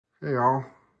Hey all,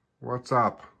 what's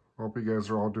up? Hope you guys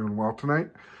are all doing well tonight.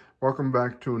 Welcome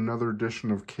back to another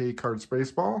edition of K Cards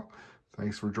Baseball.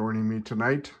 Thanks for joining me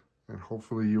tonight, and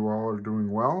hopefully you all are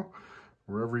doing well,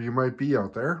 wherever you might be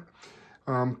out there.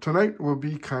 Tonight will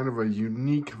be kind of a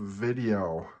unique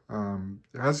video.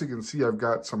 As you can see, I've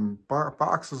got some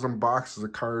boxes and boxes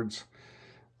of cards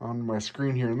on my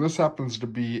screen here, and this happens to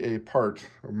be a part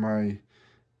of my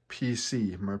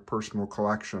PC, my personal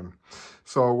collection.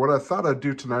 So what I thought I'd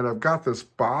do tonight, I've got this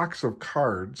box of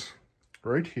cards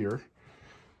right here.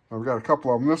 I've got a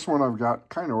couple of them. This one I've got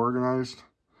kind of organized,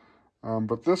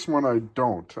 but this one I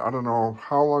don't. I don't know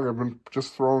how long I've been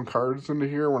just throwing cards into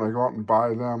here when I go out and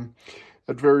buy them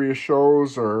at various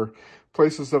shows or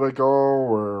places that I go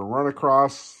or run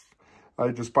across.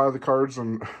 I just buy the cards,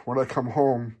 and when I come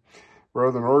home,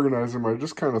 rather than organize them, I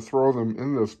just kind of throw them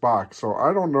in this box. So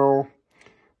I don't know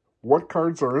what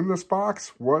cards are in this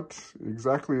box, what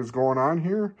exactly is going on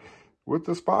here with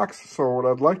this box. So what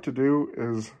I'd like to do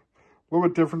is a little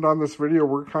bit different on this video.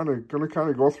 We're going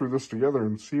to go through this together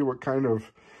and see what kind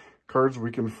of cards we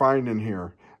can find in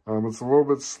here. It's a little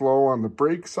bit slow on the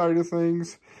break side of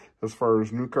things as far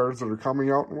as new cards that are coming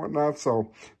out and whatnot.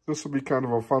 So this will be kind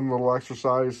of a fun little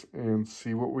exercise and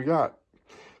see what we got.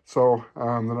 So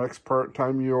the next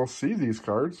time you'll see these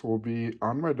cards will be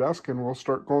on my desk, and we'll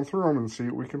start going through them and see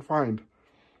what we can find.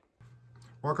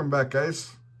 Welcome back,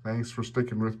 guys. Thanks for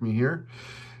sticking with me here.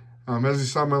 As you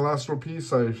saw in my last little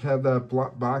piece, I had that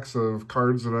box of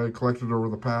cards that I collected over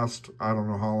the past, I don't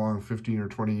know how long, 15 or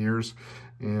 20 years.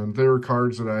 And they were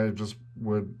cards that I just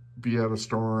would be at a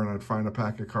store and I'd find a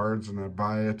pack of cards and I'd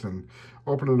buy it and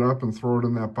open it up and throw it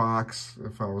in that box.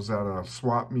 If I was at a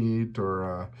swap meet or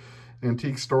a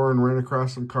antique store and ran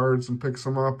across some cards and picked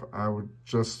some up, I would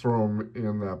just throw them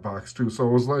in that box too. So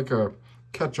it was like a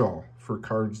catch-all for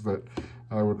cards that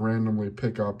I would randomly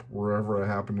pick up wherever I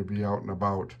happen to be out and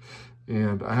about.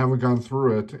 And I haven't gone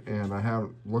through it, and I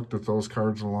haven't looked at those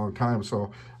cards in a long time.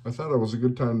 So I thought it was a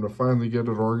good time to finally get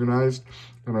it organized,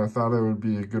 and I thought it would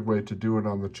be a good way to do it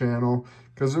on the channel,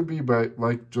 because it would be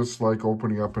just like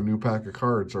opening up a new pack of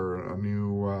cards or a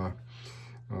new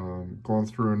going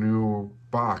through a new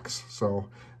box. So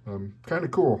kind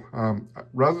of cool.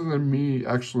 Rather than me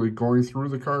actually going through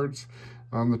the cards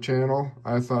on the channel,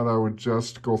 I thought I would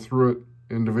just go through it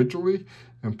individually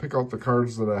and pick out the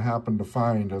cards that I happened to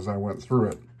find as I went through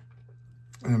it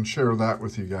and share that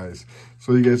with you guys,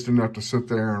 so you guys didn't have to sit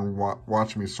there and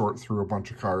watch me sort through a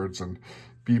bunch of cards and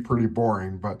be pretty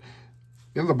boring. But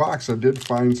in the box I did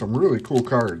find some really cool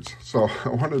cards, so I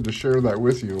wanted to share that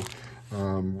with you.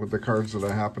 With the cards that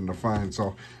I happened to find.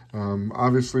 So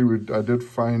obviously I did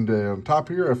find on top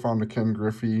here, I found a Ken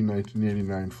Griffey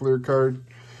 1989 Fleer card.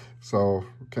 So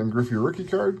Ken Griffey rookie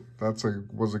card,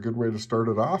 was a good way to start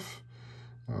it off.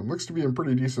 Looks to be in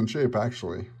pretty decent shape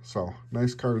actually. So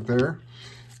nice card there.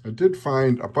 I did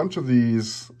find a bunch of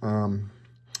these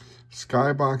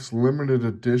Skybox limited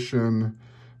edition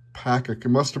it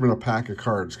must have been a pack of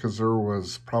cards, because there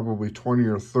was probably 20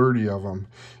 or 30 of them,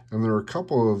 and there were a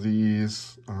couple of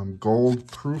these gold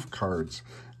proof cards,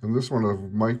 and this one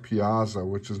of Mike Piazza,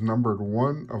 which is numbered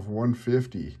 1 of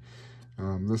 150.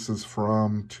 This is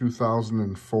from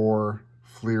 2004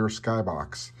 Fleer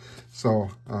Skybox. So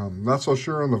not so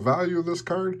sure on the value of this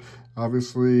card.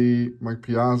 Obviously Mike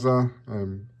Piazza,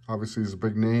 obviously he's a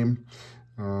big name.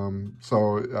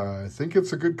 So I think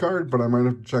it's a good card, but I might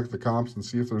have to check the comps and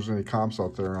see if there's any comps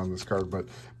out there on this card. But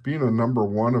being a number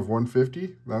 1 of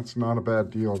 150, that's not a bad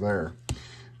deal there.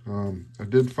 I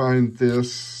did find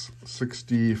this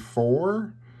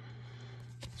 64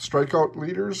 strikeout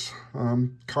leaders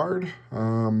card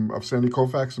of Sandy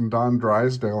Koufax and Don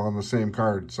Drysdale on the same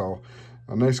card. So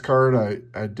a nice card.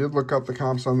 I did look up the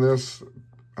comps on this.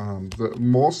 The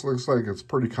most looks like it's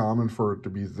pretty common for it to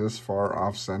be this far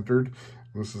off-centered.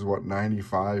 This is what,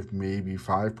 95, maybe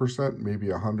 5%, maybe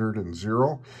 100 and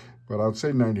 0, but I would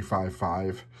say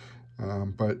 95.5.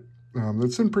 But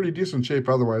it's in pretty decent shape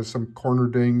otherwise. Some corner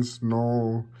dings,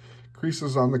 no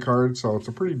creases on the card, so it's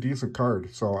a pretty decent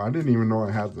card. So I didn't even know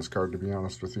I had this card, to be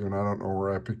honest with you, and I don't know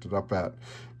where I picked it up at.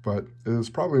 But it is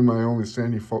probably my only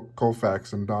Sandy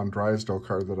Koufax and Don Drysdale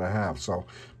card that I have, so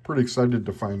pretty excited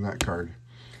to find that card.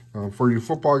 For you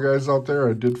football guys out there,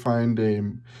 I did find a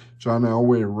John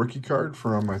Elway rookie card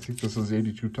from, I think this is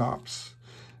 82 Tops.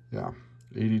 Yeah,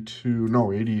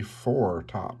 84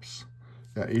 Tops.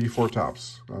 Yeah, 84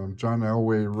 Tops. John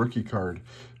Elway rookie card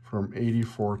from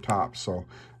 84 Tops. So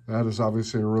that is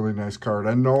obviously a really nice card.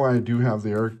 I know I do have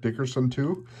the Eric Dickerson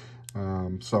too. Yeah,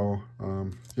 so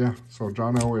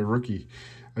John Elway rookie.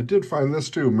 I did find this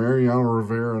too, Mariano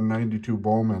Rivera 92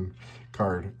 Bowman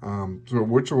card, so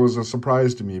which was a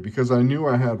surprise to me because I knew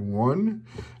I had one.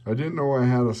 I didn't know I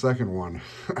had a second one.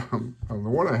 The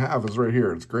one I have is right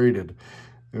here. It's graded.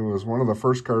 It was one of the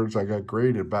first cards I got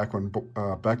graded back when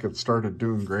Beckett started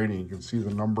doing grading. You can see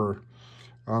the number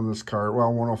on this card.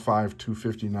 Well, 105,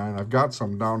 259. I've got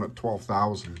some down at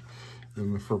 12,000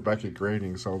 for Beckett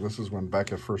grading. So this is when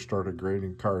Beckett first started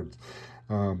grading cards.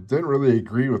 Didn't really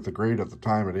agree with the grade at the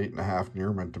time at 8.5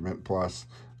 near mint to mint plus.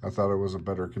 I thought it was a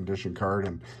better condition card,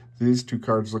 and these two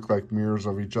cards look like mirrors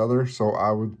of each other, so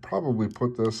I would probably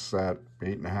put this at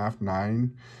 8.5,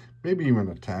 9, maybe even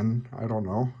a 10. I don't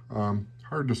know.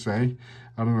 Hard to say.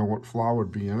 I don't know what flaw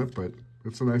would be in it, but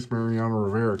it's a nice Mariano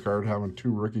Rivera card, having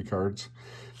two rookie cards.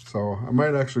 So I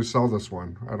might actually sell this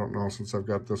one. I don't know, since I've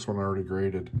got this one already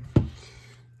graded.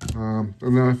 And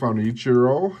then I found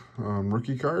Ichiro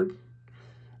rookie card.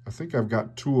 I think I've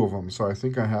got two of them, so I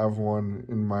think I have one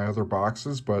in my other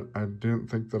boxes, but I didn't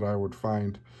think that I would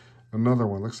find another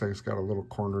one. Looks like it's got a little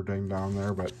corner ding down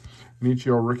there, but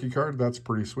Ichiro rookie card, that's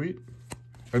pretty sweet.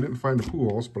 I didn't find a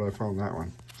Pujols, but I found that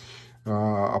one.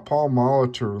 A Paul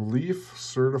Molitor Leaf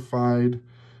Certified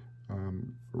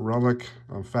Relic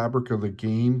Fabric of the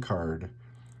Game card.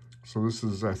 So this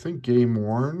is, I think, game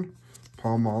worn.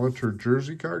 Paul Molitor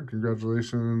jersey card.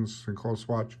 Congratulations and close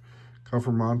watch.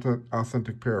 Conformante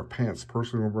authentic pair of pants,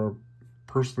 personally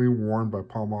worn by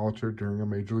Paul Molitor during a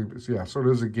major league. Yeah, so it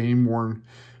is a game worn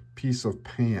piece of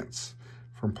pants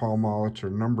from Paul Molitor,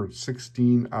 numbered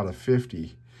 16 out of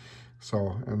 50.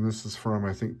 So, and this is from,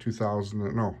 I think,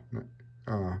 2000, no,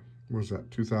 what was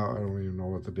that, 2000, I don't even know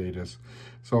what the date is.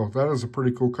 So that is a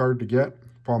pretty cool card to get.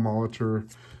 Paul Molitor,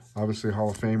 obviously Hall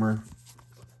of Famer.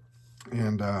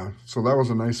 And so that was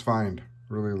a nice find.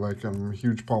 Really like him. I'm a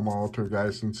huge Paul Molitor guy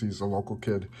since he's a local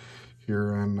kid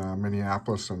here in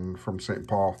Minneapolis and from St.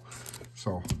 Paul.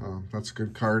 So that's a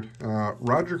good card.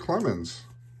 Roger Clemens,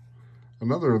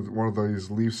 another one of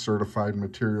these Leaf Certified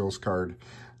Materials card.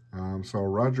 So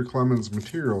Roger Clemens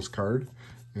Materials card,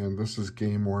 and this is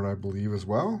game worn, I believe, as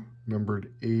well.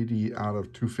 Numbered 80 out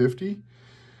of 250.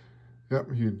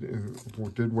 Yep, he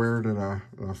did wear it in an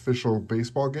official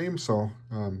baseball game, so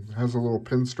it has a little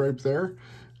pinstripe there.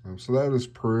 So that is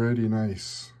pretty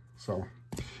nice. So,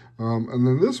 and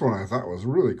then this one I thought was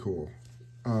really cool.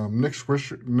 Nick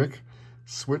Swisher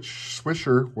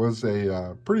was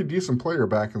a pretty decent player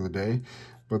back in the day,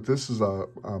 but this is a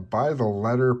by the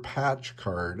letter patch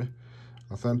card,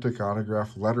 authentic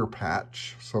autograph letter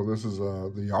patch. So this is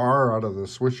the R out of the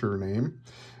Swisher name,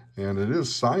 and it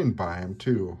is signed by him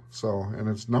too. So, and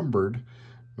it's numbered,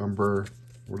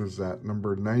 what is that?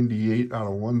 Number 98 out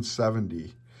of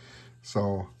 170.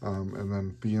 So, and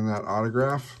then being that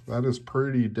autograph, that is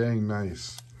pretty dang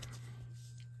nice.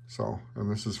 So,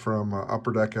 and this is from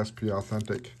Upper Deck SP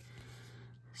Authentic.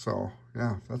 So,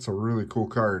 yeah, that's a really cool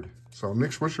card. So,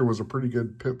 Nick Swisher was a pretty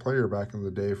good player back in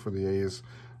the day for the A's.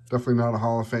 Definitely not a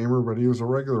Hall of Famer, but he was a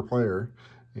regular player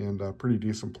and a pretty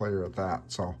decent player at that.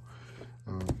 So,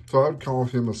 so I'd call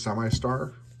him a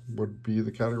semi-star, would be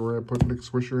the category I put Nick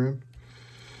Swisher in.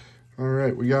 All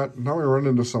right, now we run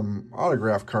into some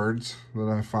autograph cards that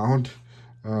I found.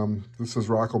 This is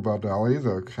Rocco Baldelli,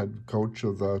 the head coach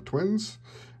of the Twins.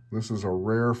 This is a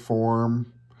rare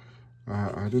form.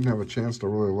 I didn't have a chance to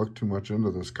really look too much into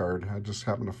this card. I just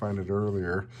happened to find it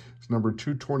earlier. It's number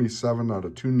 227 out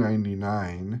of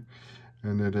 299,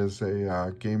 and it is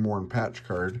a game-worn patch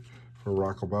card for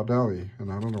Rocco Baldelli.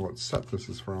 And I don't know what set this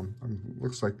is from.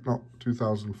 Looks like, no,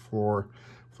 2004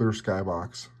 Clear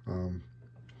Skybox.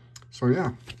 So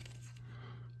yeah,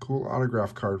 cool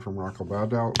autograph card from Rocco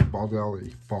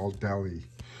Baldelli.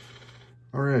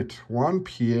 All right, Juan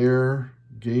Pierre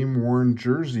game-worn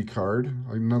jersey card.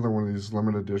 Another one of these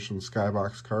limited edition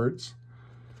Skybox cards.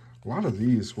 A lot of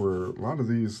these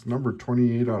numbered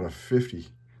 28 out of 50.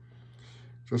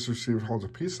 Just received holds a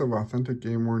piece of authentic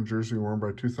game-worn jersey worn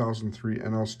by 2003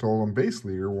 NL stolen base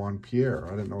leader Juan Pierre.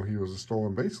 I didn't know he was a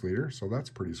stolen base leader, so that's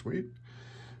pretty sweet.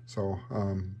 So,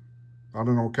 I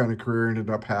don't know what kind of career he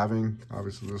ended up having.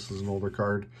 Obviously, this is an older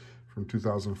card from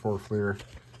 2004 Fleer.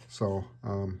 So,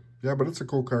 yeah, but it's a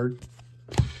cool card.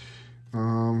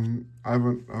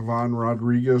 Ivan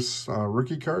Rodriguez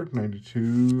rookie card,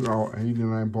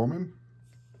 89 Bowman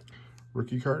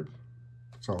rookie card.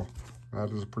 So,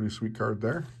 that is a pretty sweet card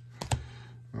there.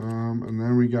 And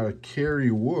then we got a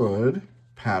Kerry Wood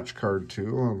patch card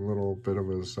too, a little bit of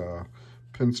his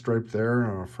pinstripe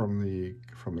there from the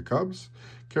Cubs.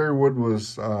 Kerry Wood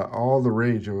was all the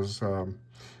rage. It was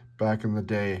back in the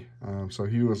day. So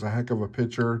he was a heck of a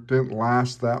pitcher. Didn't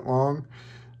last that long.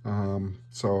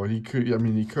 So he could, I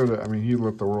mean, he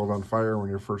lit the world on fire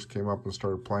when he first came up and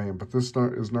started playing. But this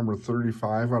is number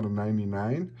 35 out of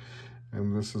 99.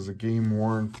 And this is a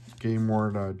game-worn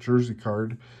jersey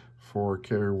card for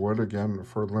Kerry Wood, again,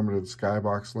 for limited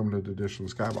edition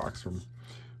Skybox from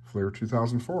Flair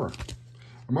 2004.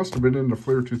 I must have been into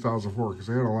Flair 2004 because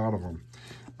they had a lot of them.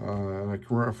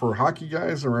 For hockey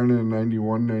guys, I ran in a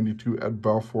 91, 92 Ed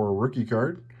Belfour rookie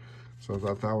card. So I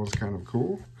thought that was kind of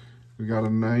cool. We got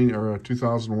a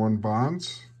 2001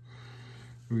 Bonds.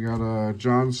 We got a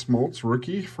John Smoltz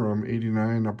rookie from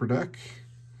 89 Upper Deck.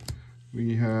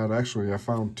 We had, actually, I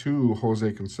found two Jose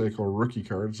Canseco rookie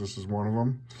cards. This is one of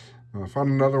them. I found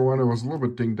another one. It was a little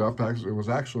bit dinged up. Actually, it was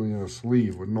actually in a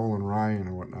sleeve with Nolan Ryan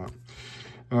and whatnot.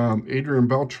 Adrian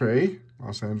Beltre,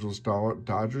 Los Angeles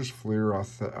Dodgers, Fleer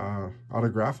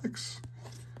Autographics.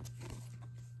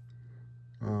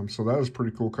 So that is a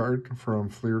pretty cool card from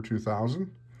Fleer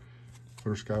 2000.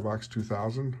 Fleer Skybox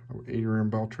 2000. Adrian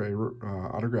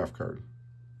Beltre autograph card.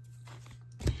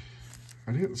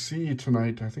 I didn't see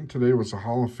tonight. I think today was a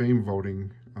Hall of Fame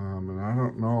voting. And I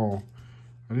don't know.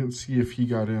 I didn't see if he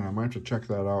got in. I might have to check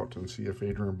that out and see if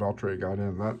Adrian Beltre got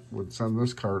in. That would send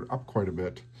this card up quite a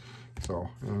bit. So,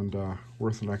 and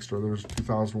worth an extra. There's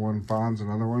 2001 Bonds,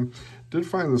 another one. Did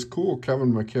find this cool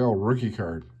Kevin McHale rookie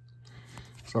card.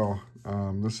 So,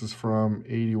 this is from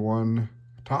 81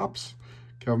 Topps.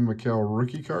 Kevin McHale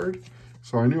rookie card.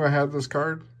 So I knew I had this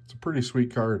card. It's a pretty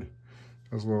sweet card.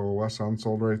 Has a little Wes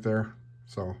Unsold right there.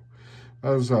 So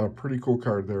that is a pretty cool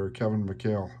card there, Kevin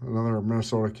McHale. Another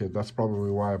Minnesota kid. That's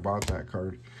probably why I bought that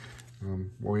card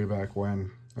way back when.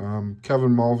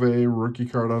 Kevin Mulvey rookie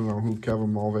card. I don't know who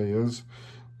Kevin Mulvey is.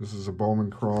 This is a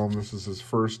Bowman Chrome. This is his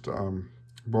first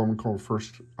Bowman Chrome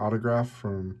first autograph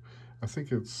from, I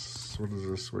think it's, what is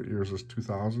this? What year is this?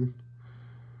 2000?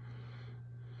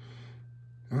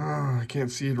 I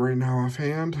can't see it right now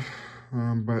offhand.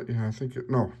 But yeah, I think,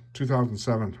 no,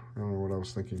 2007. I don't know what I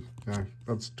was thinking. Yeah,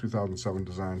 that's 2007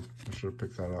 design. I should have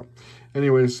picked that up.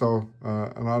 Anyway, so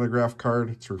an autograph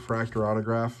card. It's a refractor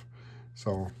autograph.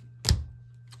 So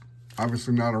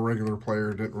obviously not a regular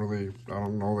player. Didn't really, I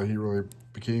don't know that he really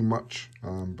became much.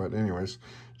 But anyways,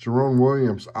 Jerome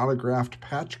Williams autographed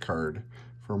patch card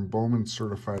from Bowman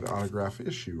Certified Autograph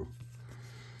Issue.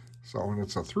 So, and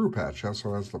it's a through patch.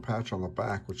 Also has the patch on the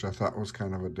back, which I thought was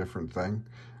kind of a different thing.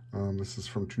 This is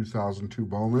from 2002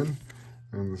 Bowman,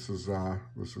 and this is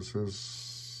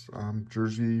his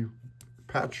jersey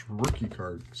patch rookie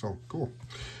card. So cool.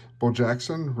 Bo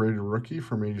Jackson, rated rookie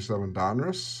from 87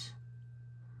 Donruss.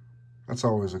 That's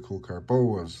always a cool card. Bo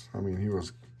was, I mean, he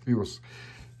was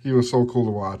so cool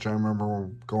to watch. I remember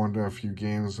going to a few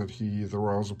games that the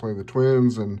Royals would play the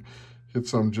Twins and hit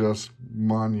some just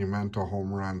monumental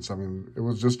home runs. I mean, it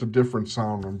was just a different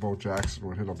sound when Bo Jackson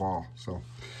would hit a ball. So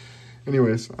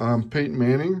anyways, Peyton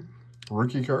Manning,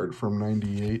 rookie card from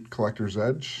 98 Collector's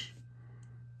Edge.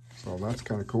 So that's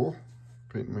kind of cool.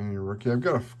 Peyton Manning rookie. I've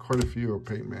got quite a few of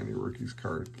Peyton Manning rookies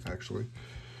card, actually.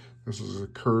 This is a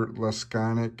Kurt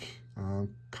Leskonic,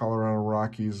 Colorado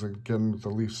Rockies, again with the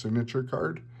Leaf signature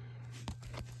card.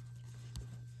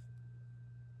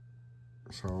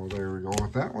 So there we go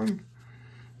with that one.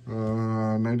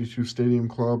 92 Stadium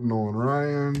Club, Nolan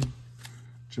Ryan.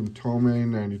 Jim Tomei,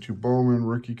 92 Bowman,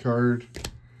 rookie card.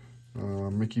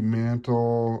 Mickey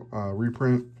Mantle,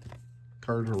 reprint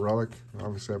card, a relic.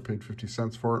 Obviously, I paid 50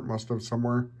 cents for it. Must have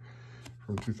somewhere.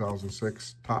 From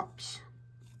 2006, Topps.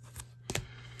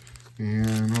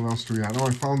 And what else do we got? Oh,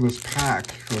 I found this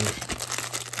pack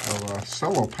of a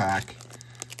cello pack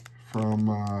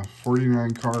from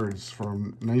 49 cards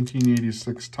from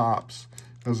 1986 Topps.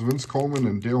 It has Vince Coleman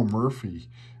and Dale Murphy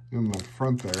in the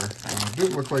front there. It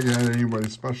didn't look like it had anybody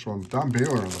special. And Don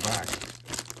Baylor on the back.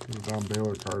 There's a Don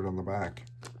Baylor card on the back.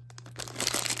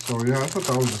 So yeah, I thought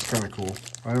that was just kind of cool.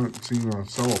 I haven't seen a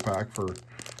cello pack for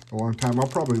a long time. I'll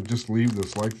probably just leave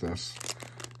this like this.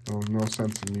 There's no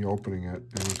sense in me opening it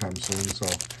anytime soon. So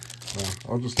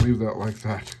I'll just leave that like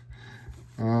that.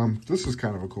 This is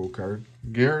kind of a cool card.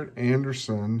 Garrett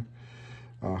Anderson,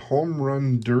 Home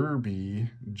Run Derby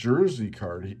jersey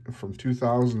card from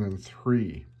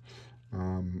 2003.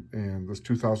 And this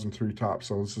 2003 Topps.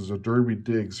 So this is a Derby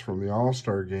Diggs from the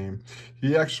All-Star game.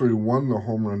 He actually won the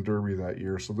Home Run Derby that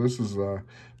year. So this is a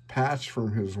patch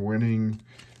from his winning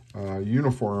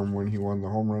uniform when he won the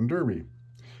Home Run Derby.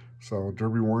 So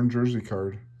Derby worn jersey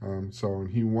card. So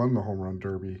he won the Home Run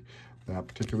Derby that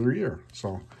particular year.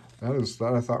 So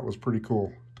that I thought was pretty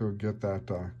cool to get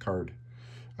that card.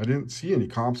 I didn't see any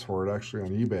comps for it actually on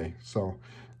eBay. So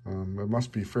it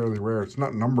must be fairly rare. It's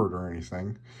not numbered or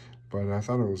anything, but I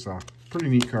thought it was a pretty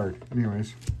neat card.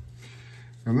 Anyways,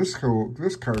 And this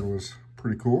card was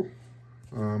pretty cool.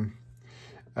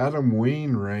 Adam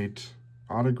Wainwright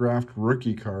autographed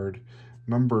rookie card,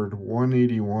 numbered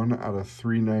 181 out of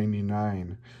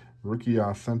 399. Rookie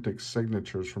authentic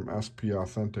signatures from SP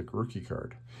Authentic rookie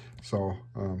card. So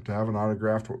to have an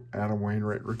autographed Adam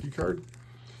Wainwright rookie card,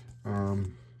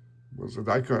 was it?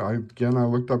 I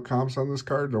looked up comps on this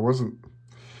card.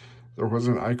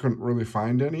 I couldn't really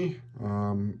find any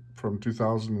from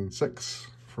 2006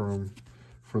 for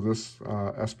this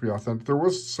SP Authentic. There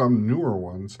was some newer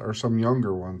ones, or some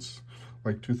younger ones,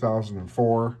 like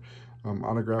 2004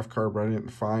 autograph card, but I didn't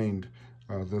find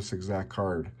this exact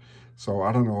card. So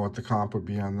I don't know what the comp would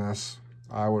be on this.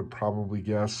 I would probably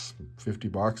guess 50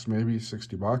 bucks, maybe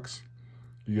 60 bucks.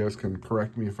 You guys can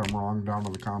correct me if I'm wrong down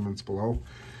in the comments below.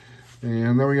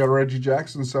 And then we got Reggie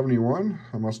Jackson 71.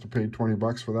 I must have paid 20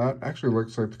 bucks for that. Actually,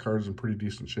 looks like the card's in pretty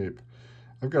decent shape.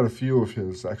 I've got a few of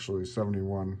his, actually,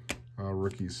 71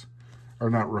 rookies.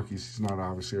 Or not rookies, he's not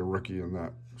obviously a rookie in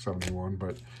that 71,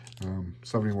 but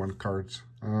 71 cards.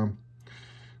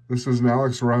 This is an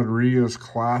Alex Rodriguez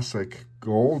Classic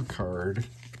Gold card.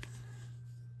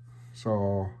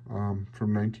 So,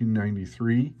 from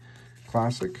 1993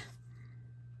 Classic.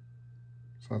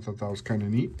 So I thought that was kind of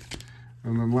neat.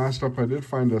 And then last up, I did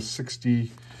find a 66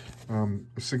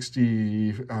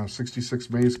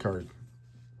 Mays card.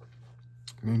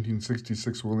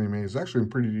 1966 Willie Mays. Actually in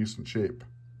pretty decent shape.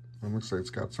 It looks like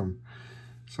it's got some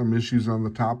issues on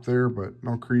the top there, but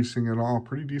no creasing at all.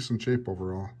 Pretty decent shape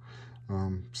overall.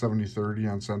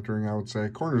 70-30 on centering, I would say.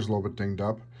 Corner's a little bit dinged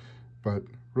up, but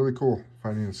really cool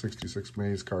finding a 66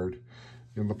 Mays card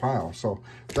in the pile. So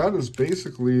that is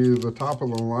basically the top of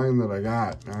the line that I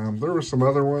got. There were some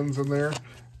other ones in there,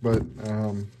 but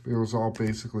it was all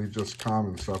basically just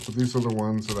common stuff. But these are the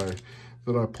ones that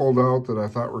I pulled out that I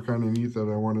thought were kind of neat that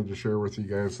I wanted to share with you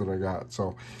guys that I got.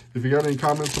 So if you got any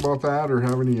comments about that or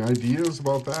have any ideas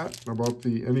about that, about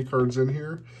any cards in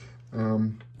here,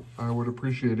 I would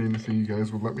appreciate anything you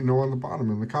guys would let me know on the bottom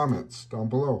in the comments down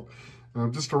below.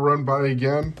 Just to run by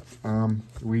again,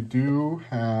 we do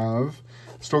have,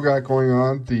 still got going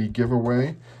on the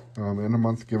giveaway, end of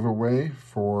month giveaway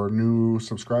for new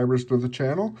subscribers to the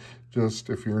channel. Just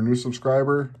if you're a new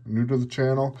subscriber, new to the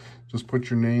channel, just put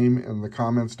your name in the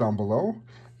comments down below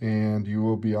and you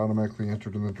will be automatically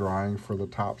entered in the drawing for the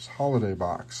Topps holiday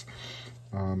box.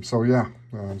 So yeah,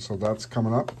 so that's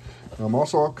coming up.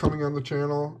 Also upcoming on the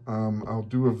channel, I'll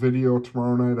do a video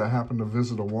tomorrow night. I happened to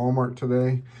visit a Walmart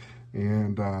today,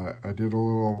 and I did a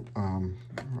little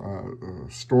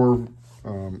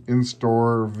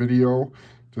in-store video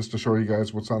just to show you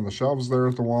guys what's on the shelves there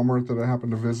at the Walmart that I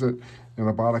happened to visit. And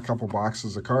I bought a couple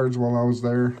boxes of cards while I was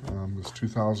there. This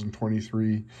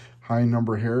 2023 High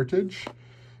Number Heritage.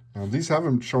 These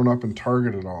haven't shown up in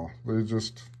Target at all. They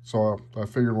just, so I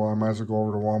figured, well, I might as well go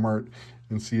over to Walmart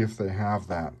and see if they have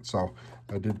that. So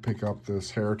I did pick up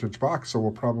this Heritage box, so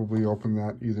we'll probably open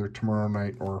that either tomorrow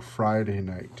night or Friday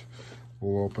night.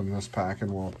 We'll open this pack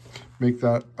and we'll make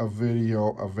that a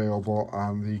video available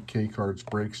on the K Cards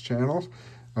Breaks channel.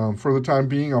 For the time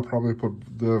being, I'll probably put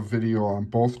the video on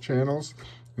both channels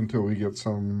until we get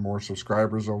some more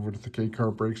subscribers over to the K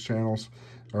Card Breaks channels,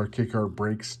 or K Card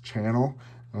Breaks channel.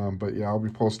 But yeah, I'll be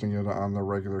posting it on the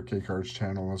regular K Cards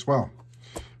channel as well.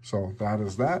 So that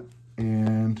is that.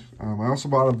 And I also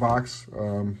bought a box.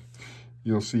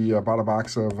 You'll see I bought a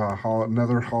box of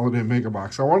another holiday mega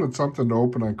box. I wanted something to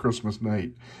open on Christmas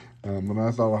night. And I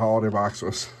thought a holiday box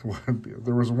was,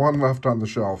 there was one left on the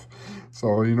shelf.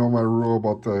 So you know my rule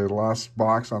about the last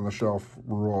box on the shelf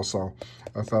rule. So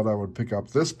I thought I would pick up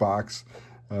this box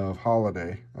of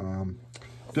holiday.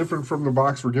 Different from the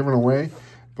box we're giving away,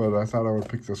 but I thought I would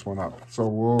pick this one up. So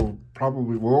we'll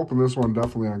open this one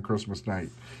definitely on Christmas night.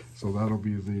 So that'll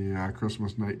be the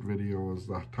Christmas night video as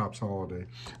the Topps holiday.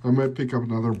 I might pick up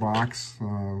another box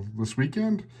this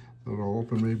weekend that'll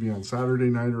open maybe on Saturday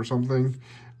night or something.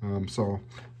 So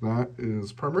that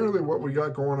is primarily what we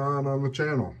got going on the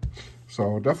channel.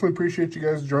 So definitely appreciate you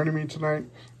guys joining me tonight.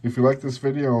 If you like this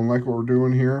video and like what we're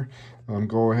doing here,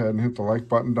 go ahead and hit the like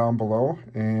button down below,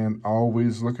 and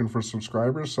always looking for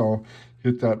subscribers. So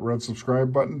hit that red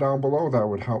subscribe button down below. That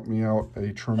would help me out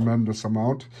a tremendous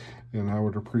amount, and I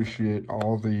would appreciate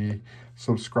all the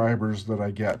subscribers that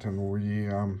I get. And we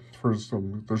there's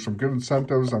some good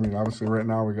incentives. I mean, obviously right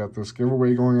now we got this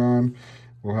giveaway going on.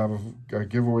 We'll have a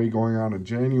giveaway going on in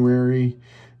January.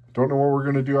 Don't know what we're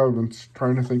going to do. I've been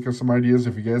trying to think of some ideas.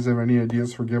 If you guys have any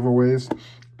ideas for giveaways,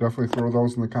 definitely throw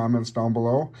those in the comments down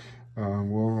below.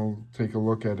 We'll take a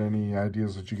look at any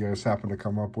ideas that you guys happen to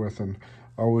come up with, and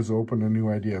always open to new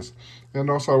ideas. And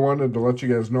also I wanted to let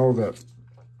you guys know that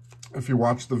if you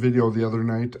watched the video the other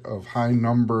night of high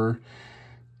number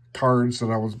cards that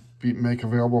I was make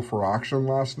available for auction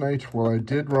last night, well, I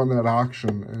did run that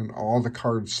auction and all the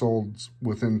cards sold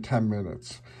within 10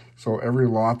 minutes. So every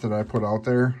lot that I put out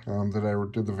there that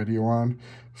I did the video on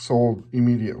sold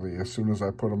immediately as soon as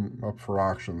I put them up for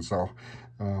auction. So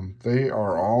they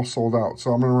are all sold out.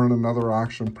 So I'm going to run another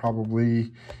auction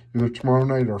probably either tomorrow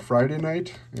night or Friday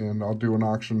night, and I'll do an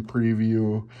auction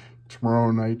preview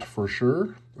tomorrow night for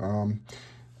sure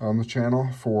on the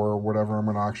channel for whatever I'm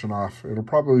going to auction off. It'll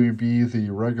probably be the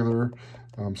regular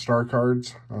star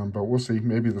cards, but we'll see.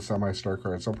 Maybe the semi-star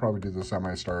cards. I'll probably do the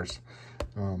semi-stars.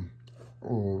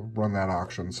 We'll run that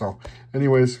auction. So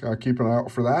anyways, keep an eye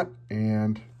out for that,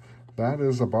 and that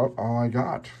is about all I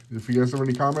got. If you guys have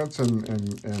any comments and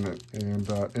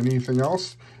anything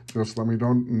else, just let me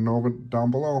know down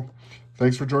below.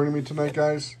 Thanks for joining me tonight,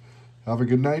 guys. Have a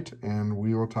good night, and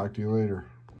we will talk to you later.